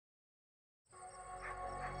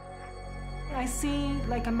I see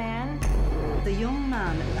like a man. The young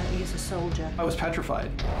man, he's a soldier. I was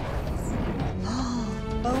petrified.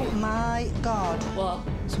 Oh my God. What?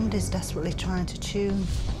 Somebody's desperately trying to tune.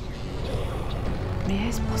 My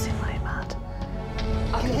ears buzzing like mad.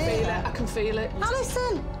 I can feel it, I can feel it.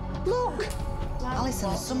 Alison, look.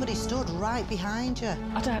 Alison, somebody stood right behind you.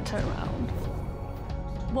 I don't turn around.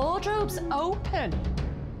 Wardrobe's open.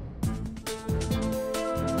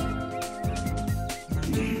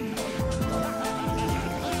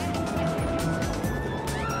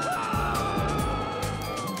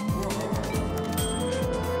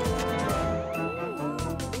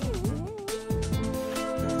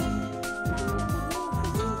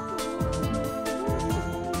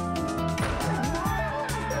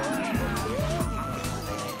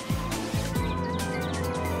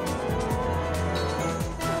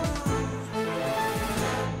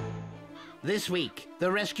 This week,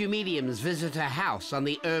 the rescue mediums visit a house on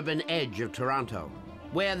the urban edge of Toronto,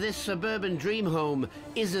 where this suburban dream home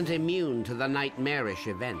isn't immune to the nightmarish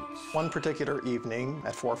events. One particular evening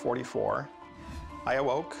at 4:44, I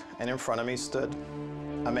awoke, and in front of me stood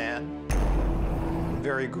a man,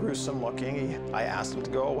 very gruesome looking. I asked him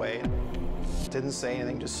to go away. Didn't say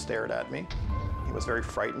anything, just stared at me. He was very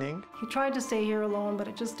frightening. He tried to stay here alone, but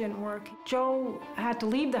it just didn't work. Joe had to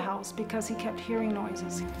leave the house because he kept hearing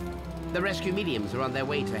noises. The rescue mediums are on their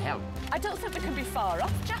way to help. I don't think we can be far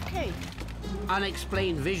off, Jackie.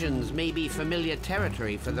 Unexplained visions may be familiar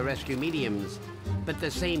territory for the rescue mediums, but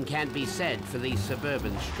the same can't be said for these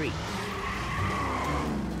suburban streets.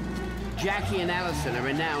 Jackie and Alison are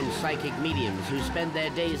renowned psychic mediums who spend their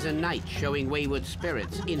days and nights showing wayward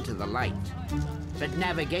spirits into the light. But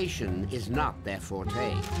navigation is not their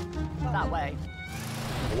forte. That way.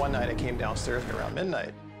 One night I came downstairs around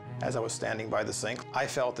midnight. As I was standing by the sink, I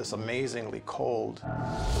felt this amazingly cold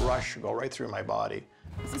rush go right through my body.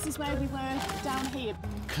 This is where we were, down here.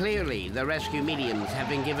 Clearly, the rescue mediums have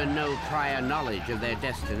been given no prior knowledge of their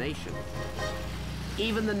destination.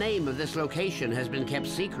 Even the name of this location has been kept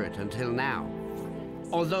secret until now.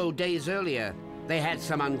 Although days earlier, they had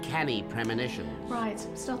some uncanny premonitions. Right,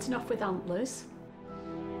 starting off with antlers.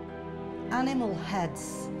 Animal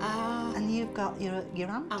heads. And you've got your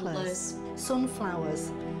antlers.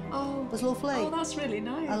 Sunflowers. Oh. It was lovely. Oh, that's really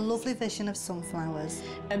nice. A lovely vision of sunflowers.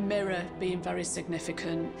 A mirror being very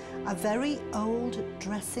significant. A very old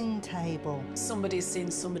dressing table. Somebody's seen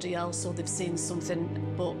somebody else or they've seen something,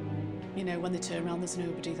 but, you know, when they turn around, there's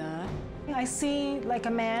nobody there. I see like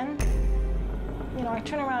a man. You know, I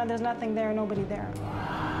turn around and there's nothing there, nobody there.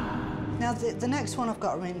 Now, the next one I've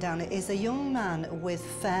got written down is a young man with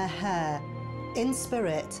fair hair in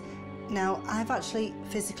spirit. Now, I've actually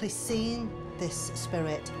physically seen this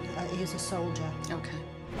spirit. He's a soldier. Okay.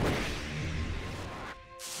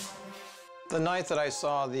 The night that I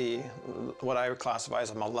saw what I would classify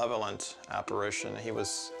as a malevolent apparition, he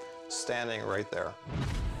was standing right there.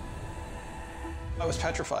 I was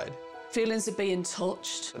petrified. Feelings of being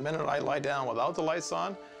touched. The minute I lie down without the lights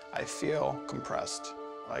on, I feel compressed.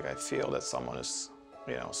 Like I feel that someone is,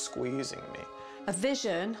 you know, squeezing me. A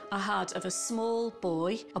vision I had of a small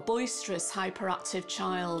boy, a boisterous, hyperactive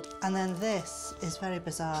child. And then this is very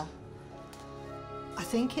bizarre. I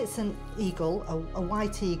think it's an eagle, a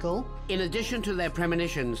white eagle. In addition to their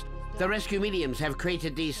premonitions, the rescue mediums have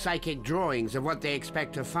created these psychic drawings of what they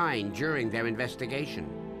expect to find during their investigation.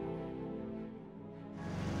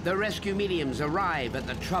 The rescue mediums arrive at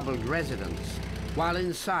the troubled residence, while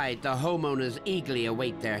inside, the homeowners eagerly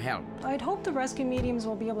await their help. I'd hope the rescue mediums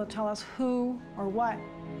will be able to tell us who or what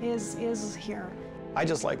is here. I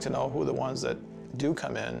just like to know who the ones that do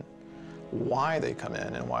come in, why they come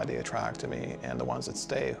in and why they attract me, and the ones that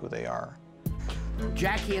stay, who they are.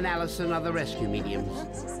 Jackie and Alison are the rescue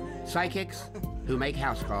mediums, psychics who make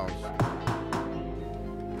house calls.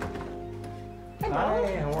 Hi,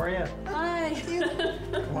 how are you? Hi.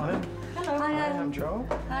 Come on in. Hello. Hi, I'm Joe.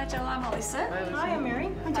 Hi, Joe. I'm Alison. Hi, I'm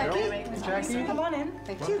Mary. Hi, Jackie. Jackie. Come on in.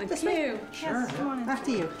 Thank you. Thank you. Sure. Yes, come on in.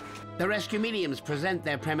 After you. The rescue mediums present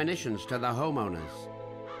their premonitions to the homeowners.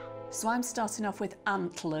 So I'm starting off with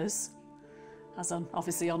antlers, as I'm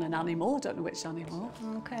obviously on an animal. I don't know which animal.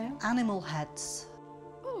 Okay. Animal heads.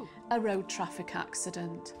 A road traffic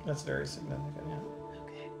accident. That's very significant, yeah.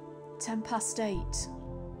 Okay. 8:10.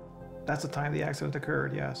 That's the time the accident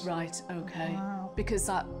occurred, yes. Right, okay. Wow. Because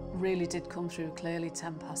that really did come through clearly,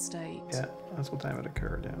 8:10. Yeah, that's what time it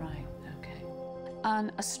occurred, yeah. Right, okay.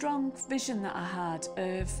 And a strong vision that I had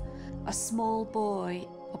of a small boy,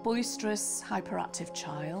 a boisterous, hyperactive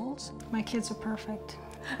child. My kids are perfect.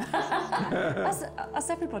 As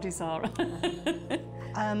everybody's are.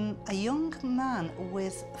 A young man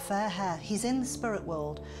with fair hair. He's in the spirit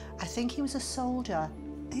world. I think he was a soldier.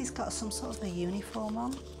 He's got some sort of a uniform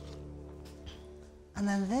on. And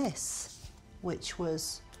then this, which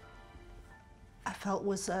was, I felt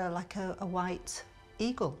was like a white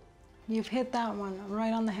eagle. You've hit that one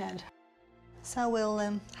right on the head. So we'll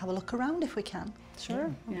have a look around if we can. Sure,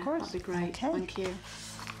 of course. That'd be great. Okay. Thank you.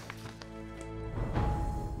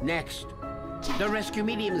 Next, the rescue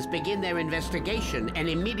mediums begin their investigation and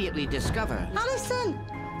immediately discover... Alison,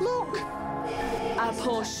 look! I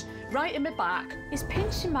push right in my back. He's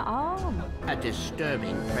pinching my arm. a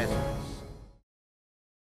disturbing presence.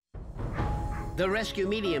 The rescue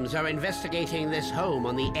mediums are investigating this home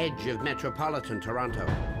on the edge of metropolitan Toronto.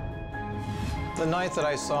 The night that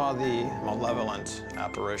I saw the malevolent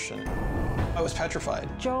apparition, I was petrified.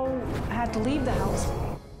 Joe had to leave the house.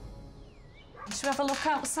 Should we have a look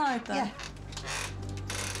outside then? Yeah.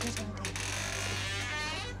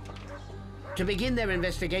 To begin their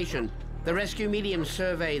investigation, the rescue mediums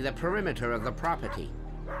survey the perimeter of the property.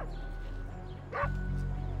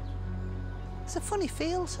 There's a funny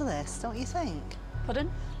feel to this, don't you think? Pardon?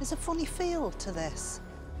 There's a funny feel to this.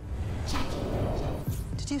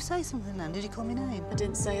 Did you say something then? Did you call me name? I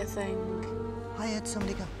didn't say a thing. I heard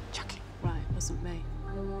somebody go, Jackie. Right, wasn't me.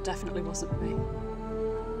 Definitely wasn't me.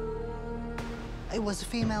 It was a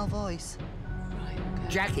female voice. Right, okay.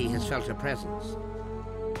 Jackie has felt a presence.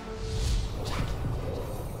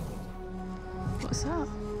 What's that?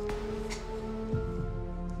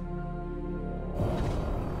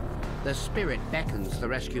 The spirit beckons the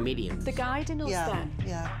rescue medium. The guiding us then?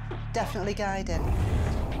 Yeah, definitely guiding.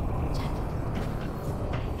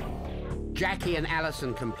 Jackie and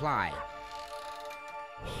Alison comply.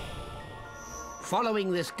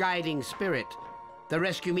 Following this guiding spirit, the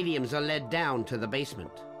rescue mediums are led down to the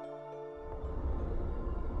basement.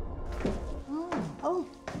 Oh.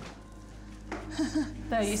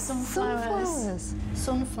 There, your sunflowers. Sunflowers.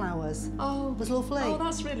 Sunflowers. Oh. It was lovely. Oh,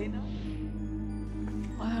 that's really nice.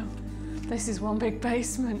 Wow. This is one big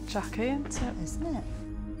basement, Jackie, isn't it? Isn't it?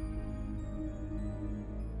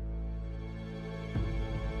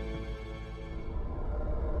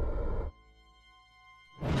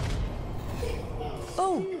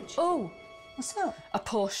 Oh, oh. What's that? A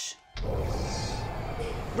push.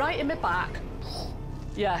 Right in my back.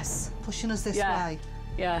 Yes. Pushing us this Yeah. way.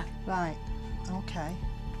 Yeah. Right. Okay.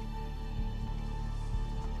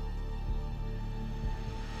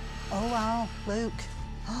 Oh wow, Luke.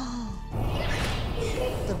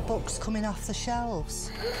 The book's coming off the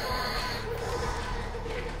shelves.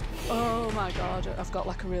 Oh my God, I've got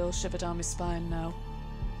like a real shiver down my spine now.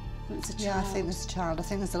 It's a child. Yeah, I think there's a child. I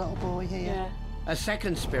think there's a little boy here. Yeah. A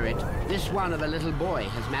second spirit, this one of a little boy,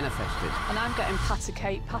 has manifested. And I'm getting patty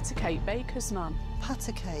cake, baker's man.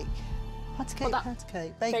 Patter cake. Patter cake, Well, that- patter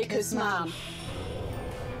cake. Baker's man.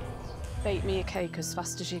 Bake me a cake as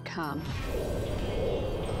fast as you can.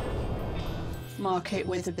 Mark it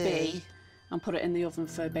with a B and put it in the oven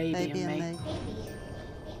for baby Baby and me. and me.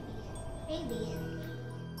 Baby.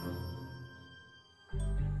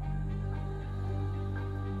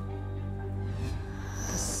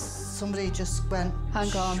 Somebody just went...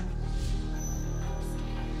 Hang on.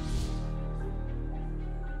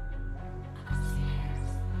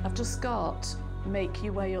 I've just got make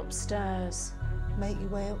your way upstairs. Make your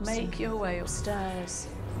way up. Make your way upstairs.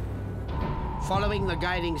 Following the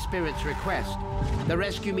guiding spirit's request, the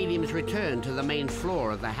rescue mediums return to the main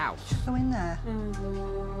floor of the house. Go in there.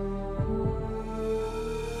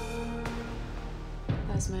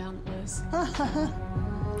 There's my antlers.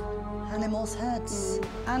 Animals' heads.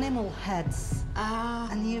 Animal heads. Ah.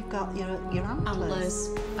 And you've got your antlers.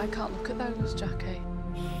 I can't look at those, Jackie.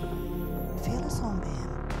 I feel as though I'm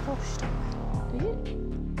being pushed, don't Do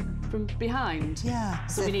you? From behind? Yeah.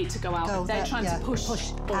 So we need to go out. Go They're there, trying yeah, to push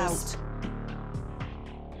us. out.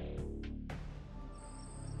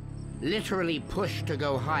 Literally pushed to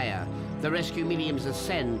go higher, the rescue mediums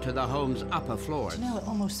ascend to the home's upper floors. You know, it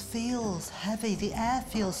almost feels heavy. The air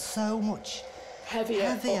feels so much Heavier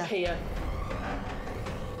heavier. up here.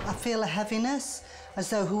 I feel a heaviness, as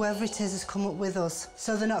though whoever it is has come up with us.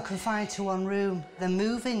 So they're not confined to one room. They're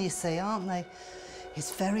moving, you see, aren't they?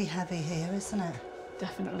 It's very heavy here, isn't it?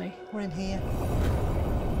 Definitely. We're in here.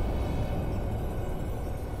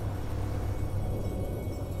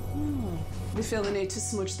 They feel the need to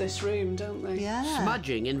smudge this room, don't they? Yeah.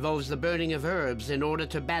 Smudging involves the burning of herbs in order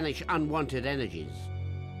to banish unwanted energies.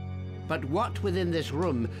 But what within this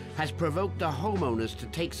room has provoked the homeowners to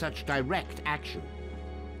take such direct action?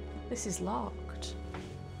 This is locked.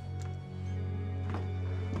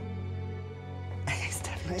 It's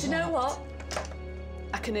definitely Do you know locked. what?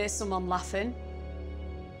 I can hear someone laughing.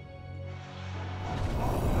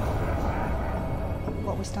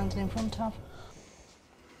 what we're standing in front of?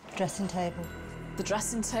 Dressing table. The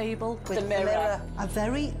dressing table, With the mirror. A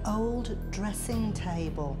very old dressing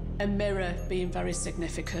table. A mirror being very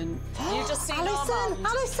significant. You just seen Alison! Armand.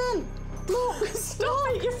 Alison! Look! Stop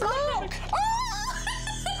it, you're flying.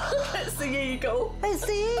 It's the eagle. It's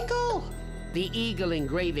the eagle! The eagle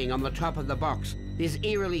engraving on the top of the box is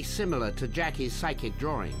eerily similar to Jackie's psychic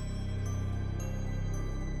drawing.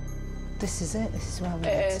 This is it. This is where we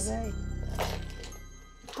It need is. to be.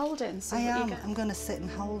 Hold it and see I what you am. get. I'm going to sit and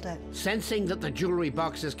hold it. Sensing that the jewelry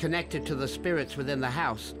box is connected to the spirits within the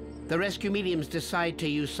house, the rescue mediums decide to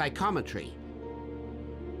use psychometry,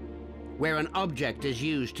 where an object is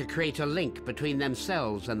used to create a link between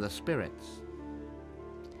themselves and the spirits.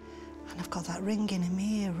 And I've got that ringing in my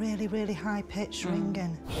ear, really, really high-pitched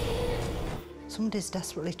ringing. Somebody's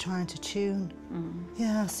desperately trying to tune.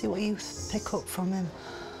 Yeah, see what you pick up from him.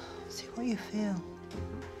 See what you feel.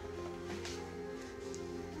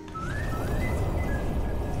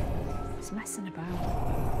 He's messing about.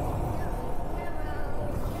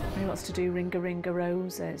 He wants to do Ringa Ringa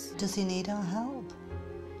Roses. Does he need our help?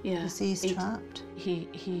 Yeah. Is he trapped?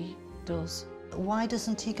 He does. Why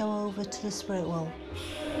doesn't he go over to the spirit world?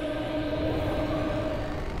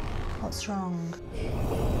 What's wrong?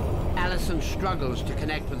 Alison struggles to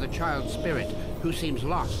connect with the child's spirit, who seems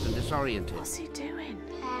lost and disoriented. What's he doing?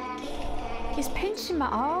 He's pinching my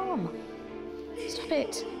arm. Stop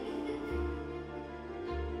it.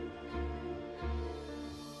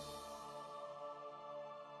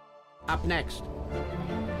 Up next,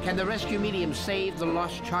 can the rescue medium save the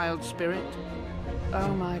lost child's spirit? Oh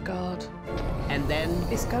my God. And then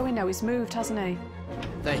He's going now. He's moved, hasn't he?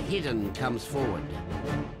 the hidden comes forward.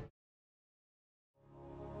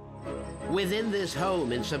 Within this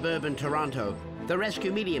home in suburban Toronto, the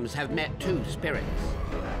rescue mediums have met two spirits.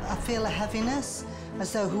 I feel a heaviness,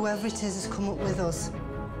 as though whoever it is has come up with us.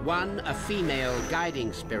 One, a female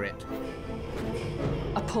guiding spirit.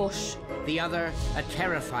 A push. The other, a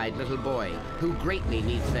terrified little boy who greatly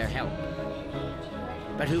needs their help,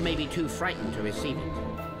 but who may be too frightened to receive it.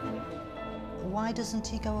 Why doesn't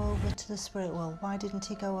he go over to the spirit world? Why didn't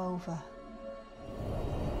he go over?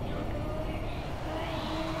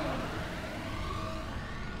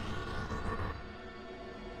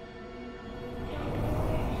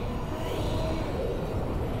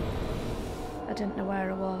 I didn't know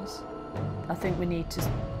where I was. I think we need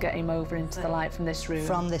to get him over into the light from this room.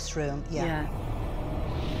 From this room, yeah. Yeah.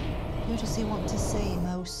 Who does he want to see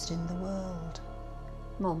most in the world?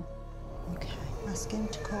 Mum. Okay, ask him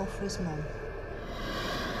to call for his mum.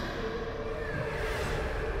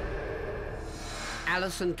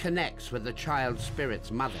 Alison connects with the child's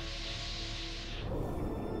spirit's mother.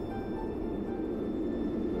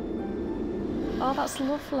 Oh, that's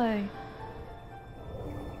lovely.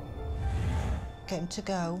 Get him to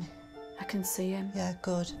go. I can see him. Yeah,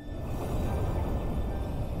 good.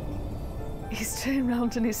 He's turned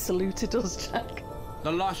round and he's saluted us, Jack.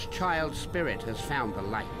 The lost child's spirit has found the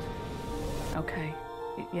light. Okay.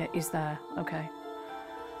 Yeah, he's there. Okay.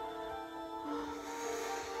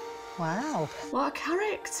 Wow. What a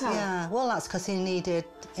character. Yeah, well, that's because he needed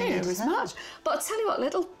It was help. much. But I'll tell you what,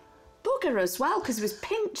 little bugger as well, because he was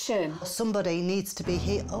pinching. Somebody needs to be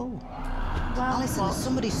here. Oh, Well, Alison, what?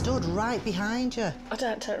 somebody stood right behind you. I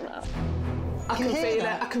don't turn around. I Can can you hear feel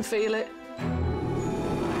that? it. I can feel it.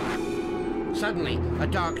 Suddenly, a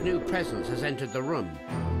dark new presence has entered the room.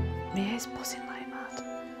 My ears buzzing like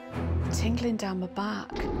mad. Tingling down my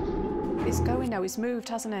back. He's going now. He's moved,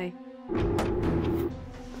 hasn't he?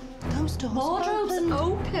 Those doors Wardrobe's opened.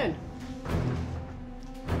 open.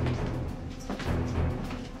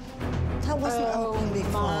 That wasn't open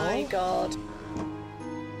before. My God.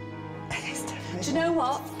 It's terrible. Do you know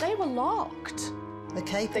what? They were locked. They're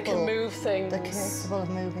capable. They can move things. They're capable of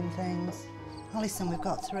moving things. Alison, we've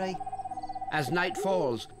got 3. As night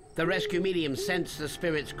falls, the rescue mediums sense the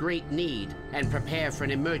spirit's great need and prepare for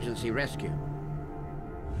an emergency rescue.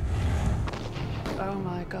 Oh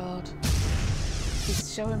my God.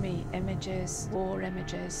 He's showing me images, war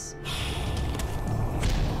images.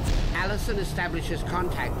 Alison establishes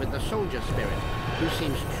contact with the soldier spirit, who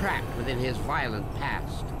seems trapped within his violent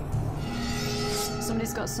past.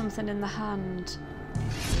 Somebody's got something in the hand.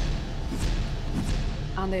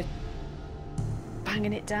 And they're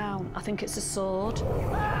banging it down. I think it's a sword.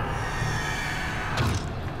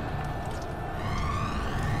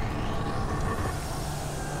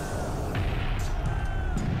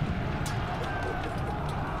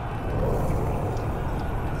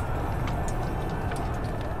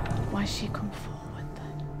 Why's she come forward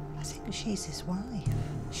then? I think she's his wife.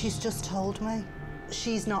 She's just told me.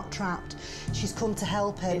 she's not trapped. She's come to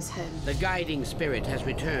help him. Is him. The guiding spirit has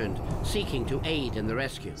returned, seeking to aid in the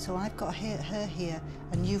rescue. So I've got her here,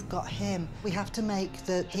 and you've got him. We have to make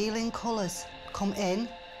the healing colours come in.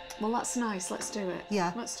 Well, that's nice. Let's do it.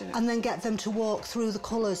 Yeah. Let's do it. And then get them to walk through the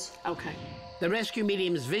colours. Okay. The rescue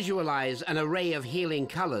mediums visualize an array of healing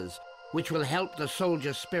colors, which will help the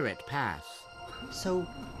soldier spirit pass. So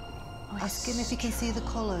ask him if he can see the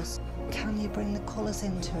colours. Can you bring the colours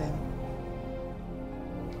into him?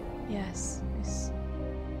 Yes.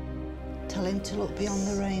 Tell him to look beyond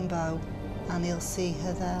the rainbow, and he'll see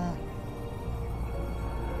her there.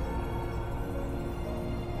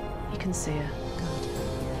 You can see her.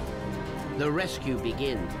 Good. The rescue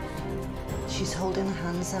begins. She's holding her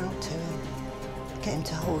hands out to him. Get him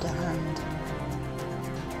to hold her hand.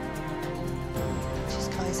 She's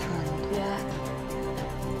got his hand. Yeah.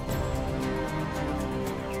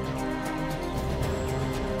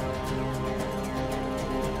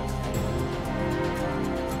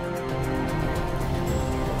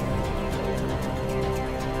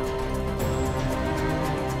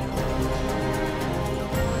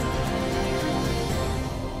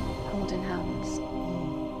 Holding hands.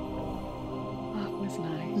 That was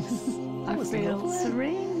nice. I feel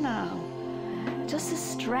serene now. Just the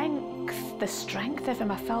strength of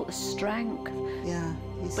him. I felt the strength. Yeah.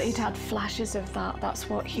 But he'd had flashes of that. That's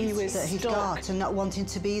what he was that he'd stuck. got, and not wanting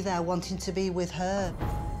to be there, wanting to be with her.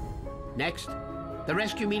 Next, the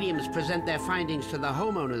rescue mediums present their findings to the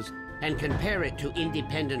homeowners and compare it to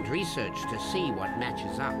independent research to see what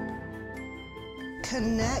matches up.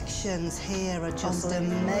 Connections here are just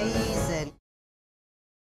amazing.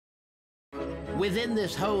 Within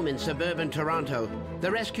this home in suburban Toronto, the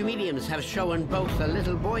rescue mediums have shown both the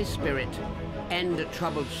little boy spirit and a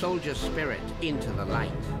troubled soldier spirit into the light.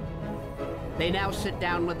 They now sit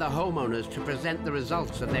down with the homeowners to present the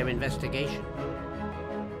results of their investigation.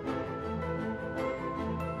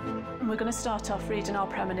 We're going to start off reading our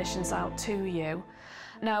premonitions out to you.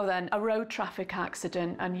 Now then, a road traffic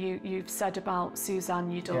accident, and you've said about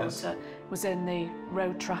Suzanne, your daughter, was in the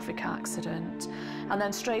road traffic accident. And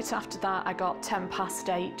then straight after that, I got 8:10, the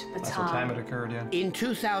time. That's what time it occurred, yeah. In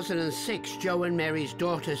 2006, Joe and Mary's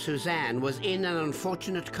daughter Suzanne was in an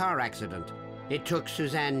unfortunate car accident. It took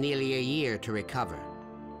Suzanne nearly a year to recover.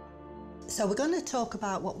 So we're going to talk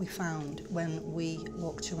about what we found when we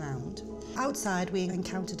walked around. Outside, we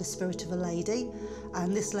encountered a spirit of a lady,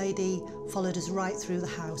 and this lady followed us right through the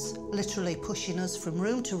house, literally pushing us from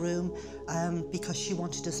room to room because she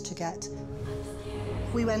wanted us to get.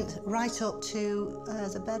 We went right up to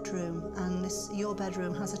the bedroom, and your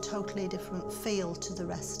bedroom has a totally different feel to the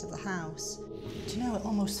rest of the house. Do you know, it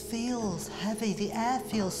almost feels heavy. The air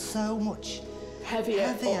feels so much heavier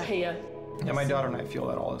up here. Yeah, my daughter and I feel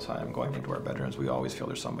that all the time. Going into our bedrooms, we always feel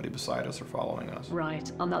there's somebody beside us or following us.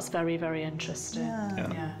 Right, and that's very, very interesting.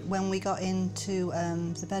 Yeah. When we got into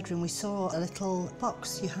the bedroom, we saw a little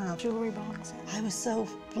box you have. Jewelry box. I was so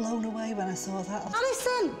blown away when I saw that.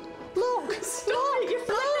 Alison, look!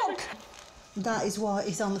 Look! That is what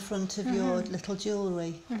is on the front of your little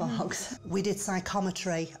jewellery box. We did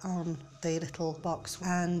psychometry on the little box,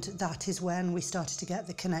 and that is when we started to get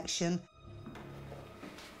the connection.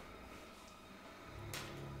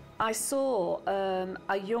 I saw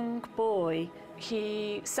a young boy.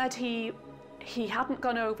 He said he hadn't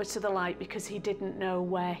gone over to the light because he didn't know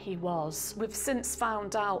where he was. We've since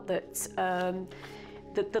found out that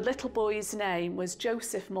the little boy's name was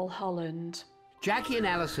Joseph Mulholland. Jackie and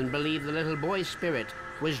Alison believe the little boy's spirit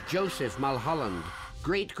was Joseph Mulholland,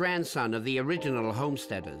 great-grandson of the original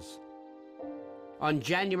homesteaders. On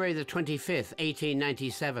January the 25th,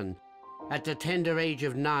 1897, at the tender age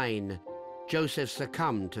of 9, Joseph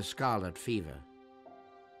succumbed to scarlet fever.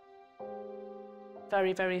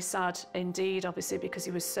 Very, very sad indeed, obviously, because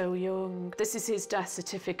he was so young. This is his death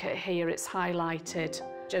certificate here. It's highlighted.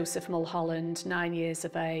 Joseph Mulholland, 9 years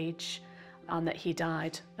of age, and that he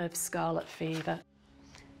died of scarlet fever.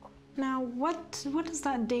 Now, what does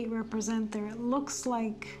that date represent there? It looks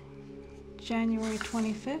like January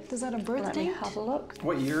 25th. Is that a birth Let date? me have a look.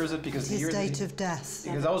 What year is it? Because the His year date of death.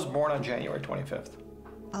 Because I was born on January 25th.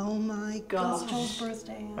 Oh my God. That's Joe's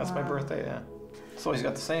birthday. That's my birthday, yeah. So he's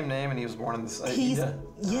got the same name, and he was born in this.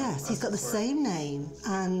 Yes, he's got the same name,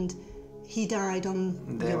 and he died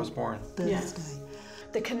on the day I was born. Birthday.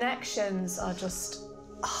 The connections are just...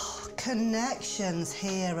 Connections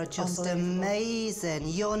here are just amazing.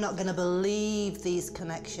 You're not going to believe these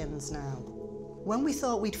connections now. When we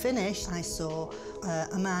thought we'd finished, I saw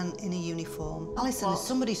a man in a uniform. Alison,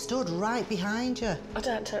 somebody stood right behind you. I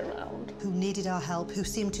don't turn around. Who needed our help, who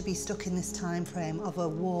seemed to be stuck in this time frame of a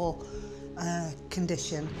war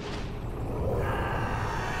condition.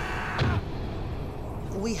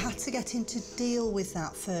 We had to get him to deal with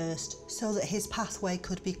that first so that his pathway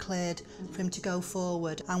could be cleared for him to go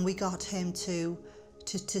forward, and we got him to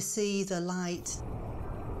see the light.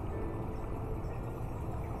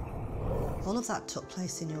 All of that took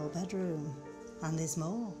place in your bedroom, and there's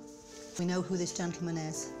more. We know who this gentleman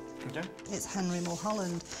is. Okay. It's Henry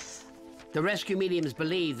Mulholland. The rescue mediums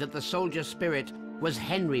believe that the soldier spirit was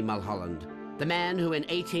Henry Mulholland, the man who in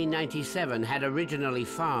 1897 had originally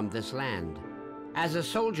farmed this land. As a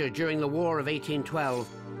soldier during the War of 1812,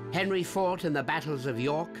 Henry fought in the battles of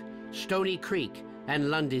York, Stony Creek, and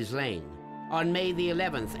Lundy's Lane. On May the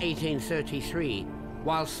 11th, 1833,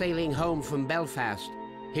 while sailing home from Belfast,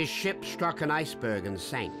 his ship struck an iceberg and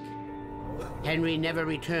sank. Henry never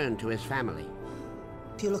returned to his family.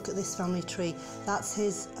 If you look at this family tree, that's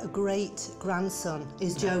his great-grandson,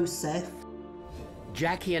 is Joseph.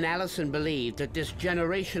 Jackie and Alison believed that this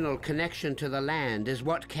generational connection to the land is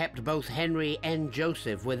what kept both Henry and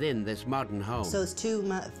Joseph within this modern home. So it's two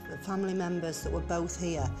family members that were both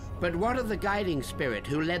here. But what of the guiding spirit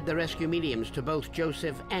who led the rescue mediums to both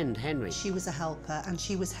Joseph and Henry? She was a helper, and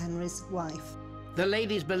she was Henry's wife. The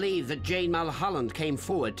ladies believe that Jane Mulholland came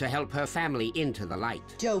forward to help her family into the light.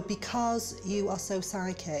 Joe, because you are so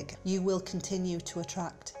psychic, you will continue to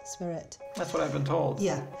attract spirit. That's what I've been told.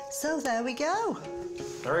 Yeah. So there we go.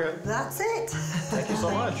 Very good. That's it. Thank you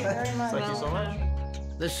so much. Thank you very much. Thank you so much.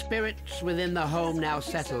 The spirits within the home now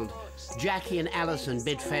settled, Jackie and Alison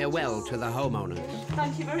bid farewell to the homeowners.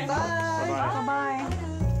 Thank you very much. Bye-bye.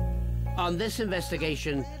 On this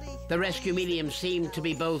investigation, the rescue mediums seemed to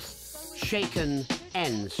be both shaken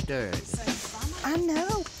and stirred. I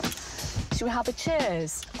know. Should we have a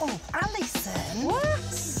cheers? Oh, Alison.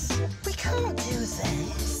 What? We can't do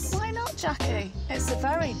this. Why not, Jackie? It's a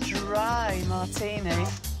very dry martini.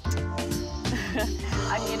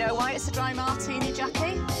 And you know why it's a dry martini,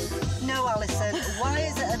 Jackie? No, Alison. Why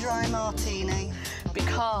is it a dry martini?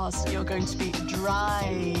 Because you're going to be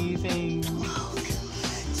driving.